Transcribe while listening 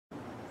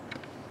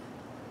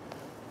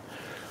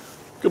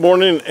Good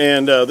morning,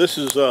 and this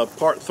is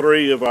part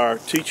 3 of our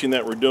teaching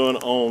that we're doing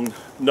on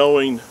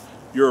knowing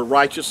your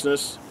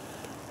righteousness.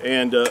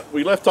 And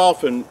we left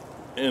off in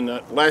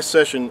last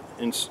session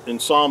in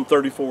Psalm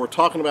 34,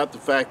 talking about the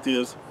fact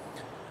is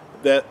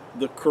that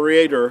the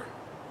Creator,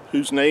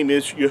 whose name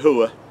is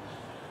Yahuwah,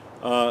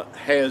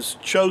 has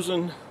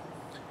chosen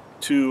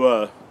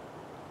to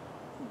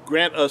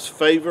grant us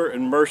favor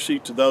and mercy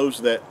to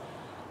those that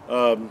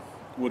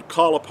would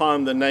call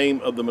upon the name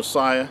of the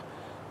Messiah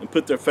and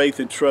put their faith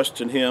and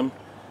trust in Him,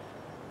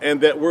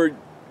 and that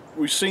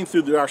we've seen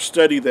through our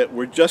study that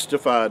we're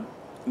justified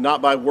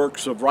not by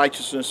works of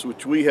righteousness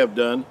which we have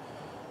done,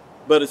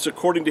 but it's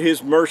according to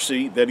His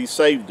mercy that He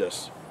saved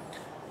us,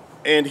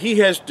 and He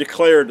has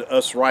declared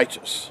us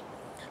righteous.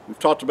 We've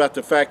talked about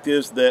the fact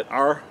is that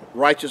our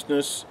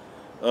righteousness,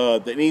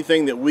 that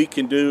anything that we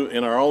can do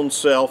in our own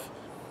self,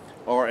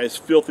 are as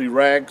filthy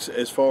rags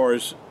as far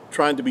as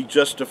trying to be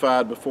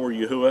justified before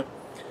Yahuwah.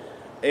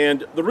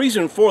 And the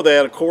reason for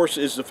that, of course,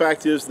 is the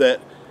fact is that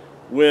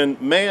when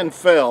man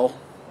fell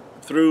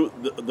through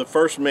the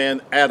first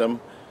man, Adam,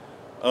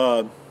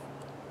 the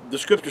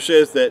scripture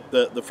says that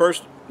the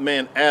first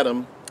man,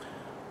 Adam,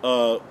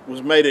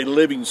 was made a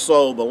living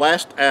soul. The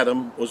last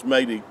Adam was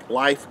made a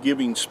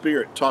life-giving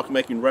spirit,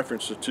 making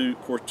reference to,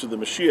 of course, to the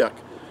Mashiach.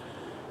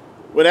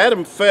 When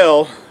Adam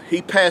fell,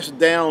 he passed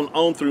down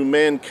on through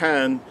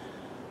mankind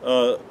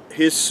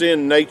his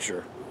sin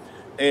nature.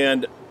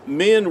 And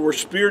men were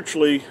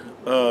spiritually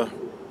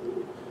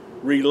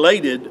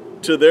related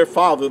to their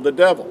father, the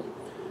devil.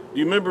 Do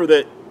you remember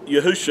that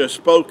Yahushua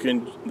spoke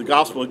in the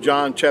Gospel of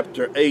John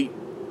chapter 8,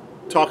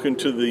 talking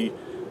to the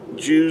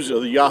Jews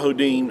or the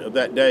Yahudim of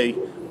that day?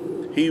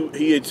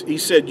 He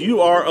said, "You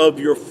are of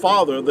your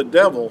father, the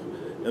devil,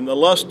 and the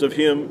lust of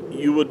him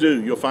you will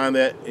do." You'll find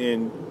that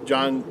in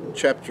John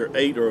chapter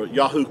 8, or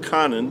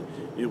Yahuchanan,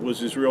 it was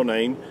his real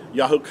name,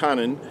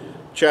 Yahuchanan,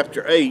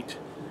 chapter 8.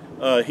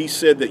 He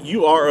said that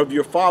you are of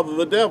your father,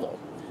 the devil.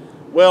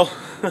 Well,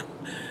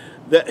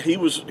 that he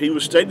was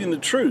stating the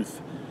truth.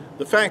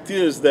 The fact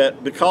is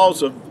that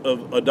because of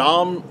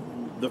Adam,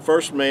 the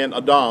first man,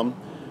 Adam,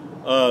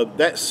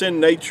 that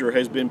sin nature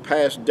has been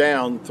passed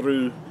down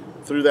through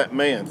that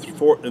man.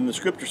 And the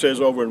scripture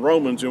says over in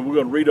Romans, and we're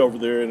going to read over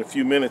there in a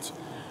few minutes,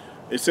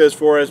 it says,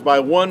 "For as by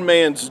one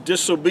man's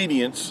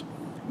disobedience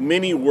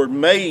many were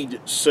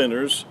made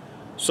sinners,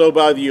 so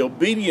by the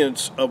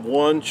obedience of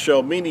one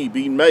shall many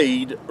be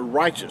made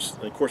righteous."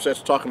 And of course,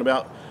 that's talking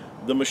about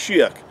the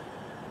Mashiach.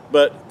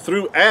 But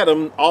through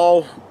Adam,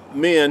 all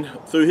men,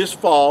 through his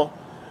fall,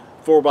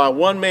 for by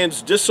one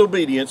man's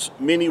disobedience,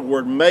 many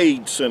were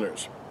made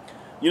sinners.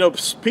 You know,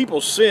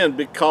 people sin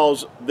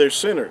because they're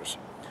sinners.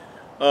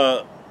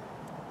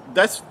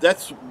 That's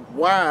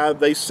why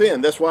they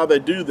sin. That's why they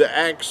do the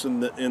acts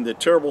and the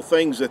terrible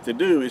things that they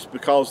do. It's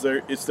because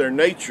it's their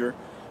nature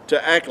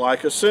to act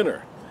like a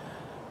sinner.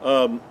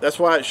 That's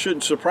why it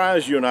shouldn't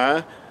surprise you and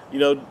I, you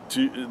know,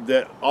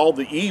 that all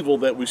the evil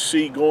that we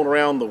see going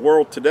around the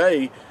world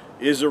today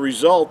is a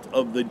result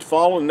of the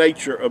fallen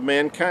nature of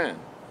mankind.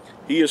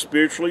 He is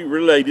spiritually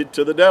related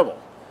to the devil.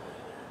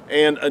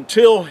 And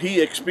until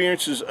he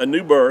experiences a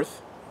new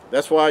birth,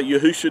 that's why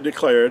Yahushua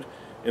declared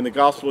in the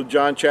Gospel of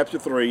John chapter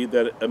 3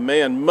 that a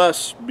man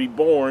must be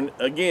born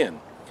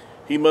again.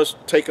 He must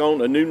take on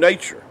a new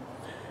nature.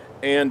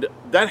 And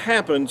that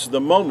happens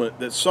the moment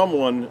that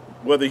someone,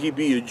 whether he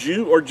be a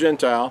Jew or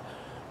Gentile,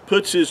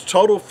 puts his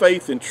total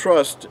faith and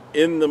trust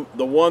in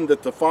the one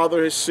that the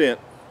Father has sent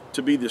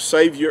to be the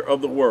Savior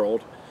of the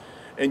world.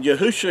 And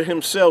Yahushua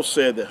himself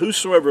said that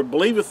whosoever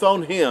believeth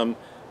on him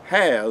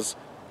has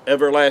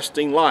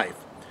everlasting life.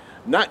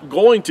 Not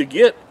going to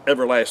get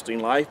everlasting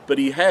life, but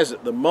he has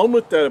it. The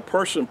moment that a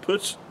person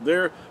puts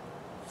their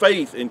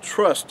faith and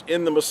trust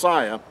in the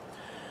Messiah,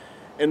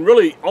 and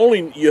really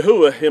only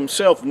Yahuwah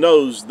himself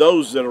knows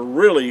those that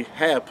really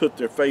have put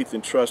their faith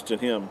and trust in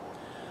him.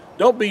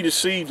 Don't be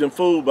deceived and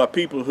fooled by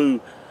people who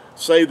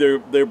say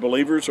they're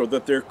believers, or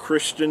that they're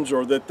Christians,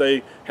 or that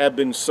they have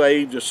been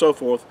saved, or so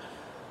forth,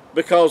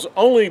 because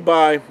only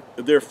by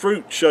their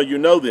fruit shall you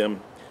know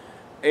them.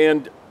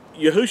 And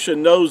Yahushua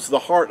knows the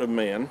heart of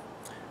man.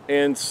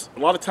 And a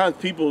lot of times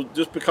people,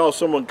 just because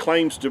someone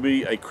claims to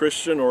be a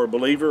Christian or a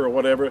believer or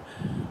whatever,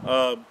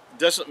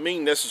 doesn't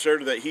mean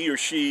necessarily that he or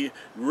she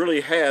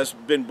really has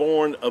been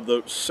born of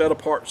the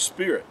set-apart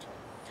spirit.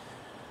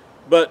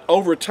 But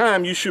over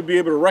time, you should be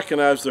able to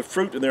recognize the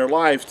fruit in their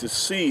lives to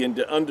see and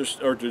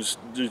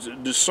to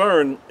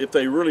discern if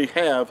they really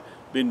have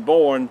been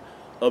born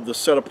of the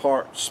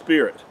set-apart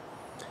spirit.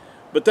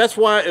 But that's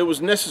why it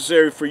was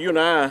necessary for you and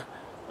I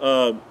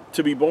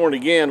to be born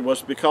again,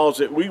 was because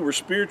that we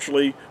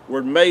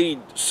were made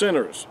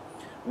sinners.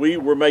 We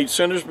were made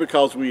sinners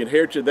because we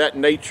inherited that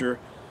nature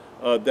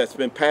that's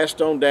been passed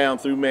on down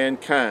through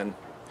mankind.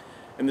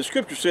 And the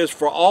scripture says,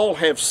 "For all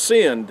have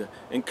sinned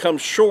and come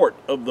short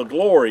of the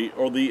glory,"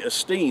 or the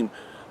esteem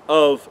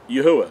of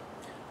Yahuwah.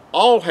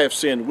 All have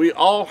sinned. We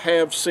all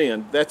have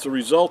sinned. That's a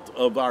result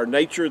of our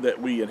nature that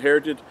we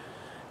inherited,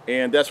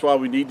 and that's why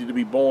we needed to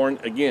be born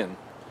again.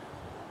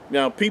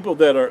 Now,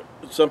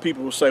 some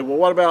people will say, well,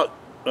 what about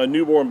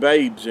newborn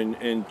babes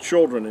and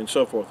children and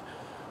so forth.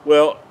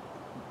 Well,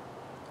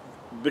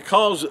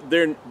 because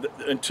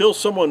until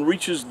someone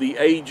reaches the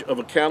age of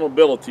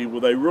accountability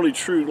where they really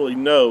truly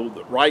know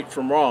that right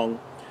from wrong,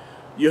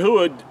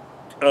 Yahuwah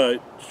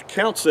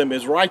counts them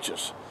as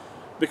righteous,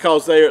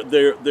 because they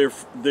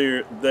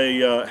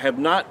have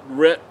not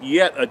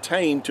yet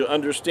attained to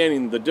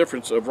understanding the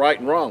difference of right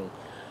and wrong.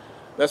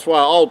 That's why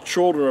all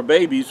children or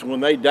babies,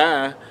 when they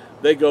die,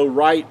 they go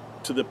right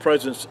to the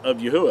presence of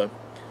Yahuwah,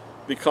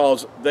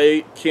 because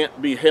they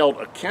can't be held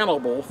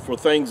accountable for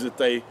things that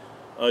they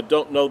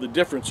don't know the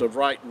difference of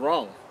right and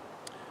wrong.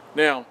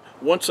 Now,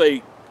 once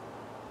they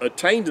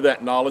attain to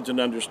that knowledge and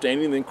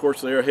understanding, then of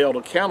course they are held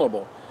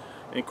accountable.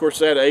 And of course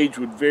that age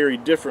would vary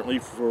differently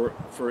for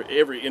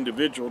every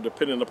individual,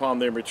 depending upon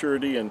their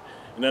maturity and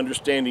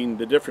understanding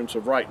the difference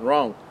of right and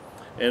wrong.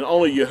 And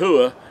only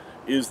Yahuwah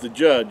is the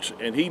judge,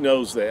 and he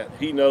knows that.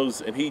 He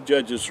knows, and he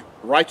judges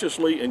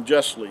righteously and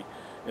justly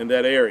in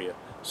that area.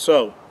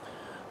 So,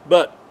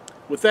 but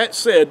with that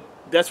said,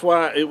 that's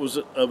why it was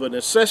of a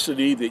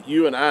necessity that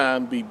you and I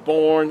be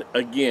born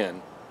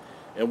again.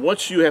 And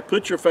once you have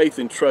put your faith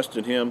and trust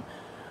in him,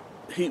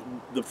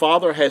 the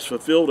Father has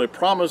fulfilled a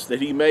promise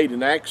that he made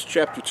in Acts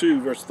chapter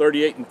 2, verse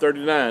 38 and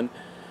 39.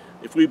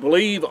 If we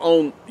believe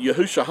on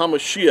Yahushua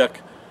HaMashiach,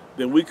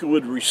 then we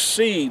would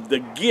receive the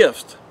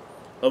gift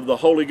of the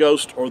Holy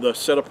Ghost, or the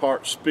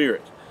set-apart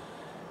Spirit.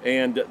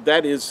 And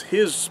that is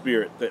his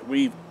Spirit that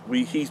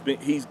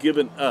he's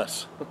given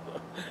us.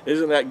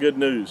 Isn't that good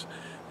news?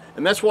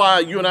 And that's why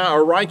you and I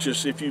are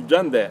righteous if you've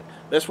done that.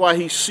 That's why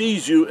he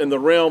sees you in the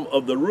realm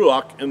of the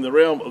Ruach, in the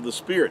realm of the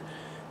Spirit.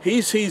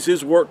 He sees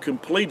his work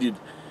completed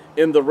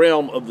in the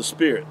realm of the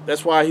Spirit.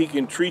 That's why he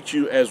can treat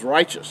you as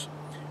righteous,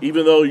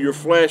 even though you're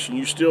flesh and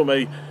you still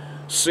may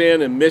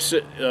sin and miss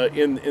it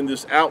in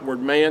this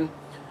outward man.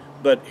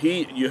 But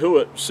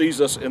Yahuwah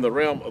sees us in the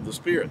realm of the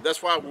Spirit.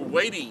 That's why we're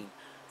waiting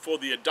for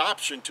the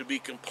adoption to be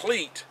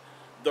complete,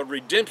 the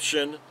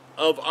redemption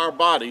of our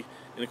body.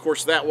 And of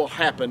course that will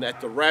happen at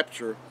the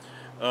rapture.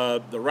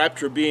 The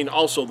rapture being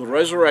also the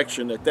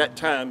resurrection. At that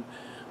time,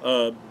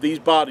 these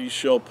bodies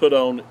shall put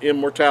on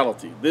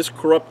immortality. This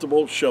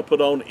corruptible shall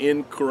put on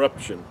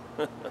incorruption.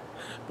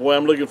 Boy,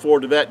 I'm looking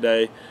forward to that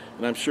day,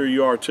 and I'm sure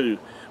you are too.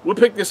 We'll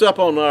pick this up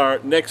on our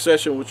next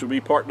session, which will be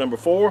part number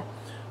 4.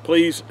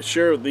 Please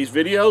share these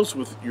videos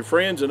with your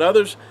friends and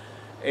others,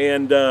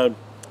 and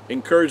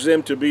encourage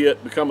them to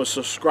become a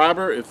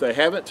subscriber if they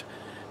haven't.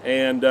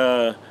 And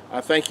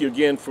I thank you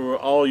again for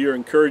all your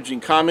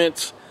encouraging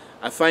comments.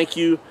 I thank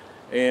you,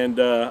 and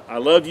I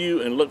love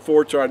you, and look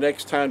forward to our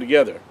next time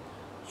together.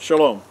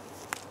 Shalom.